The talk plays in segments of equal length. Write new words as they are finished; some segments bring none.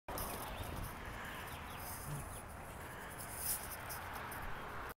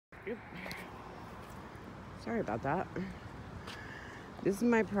Yep. Sorry about that. This is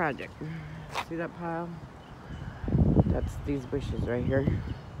my project. See that pile? That's these bushes right here.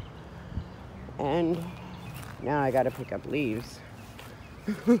 And now I gotta pick up leaves.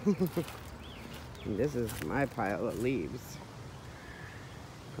 This is my pile of leaves.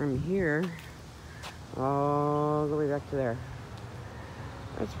 From here all the way back to there.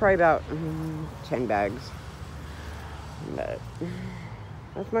 That's probably about 10 bags. But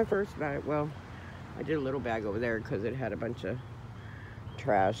that's my first bag. Well, I did a little bag over there because it had a bunch of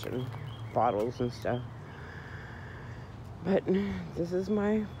trash and bottles and stuff. But this is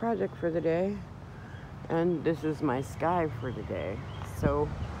my project for the day. And this is my sky for the day. So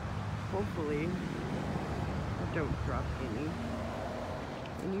hopefully I don't drop any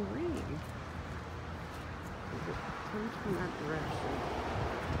rain. It comes from that direction.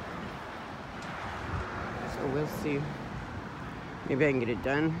 So we'll see. Maybe I can get it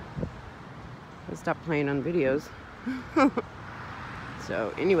done. I'll stop playing on videos.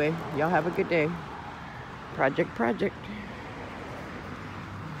 So anyway, y'all have a good day. Project.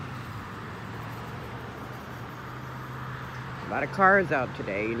 A lot of cars out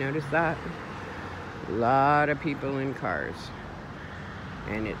today. You notice that? A lot of people in cars.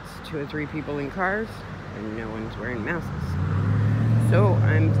 And it's 2 or 3 people in cars and no one's wearing masks. So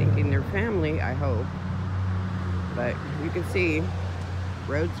I'm thinking they're family, I hope. But you can see,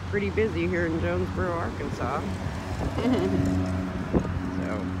 road's pretty busy here in Jonesboro, Arkansas.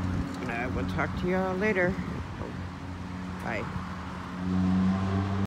 So I will talk to y'all later. Bye.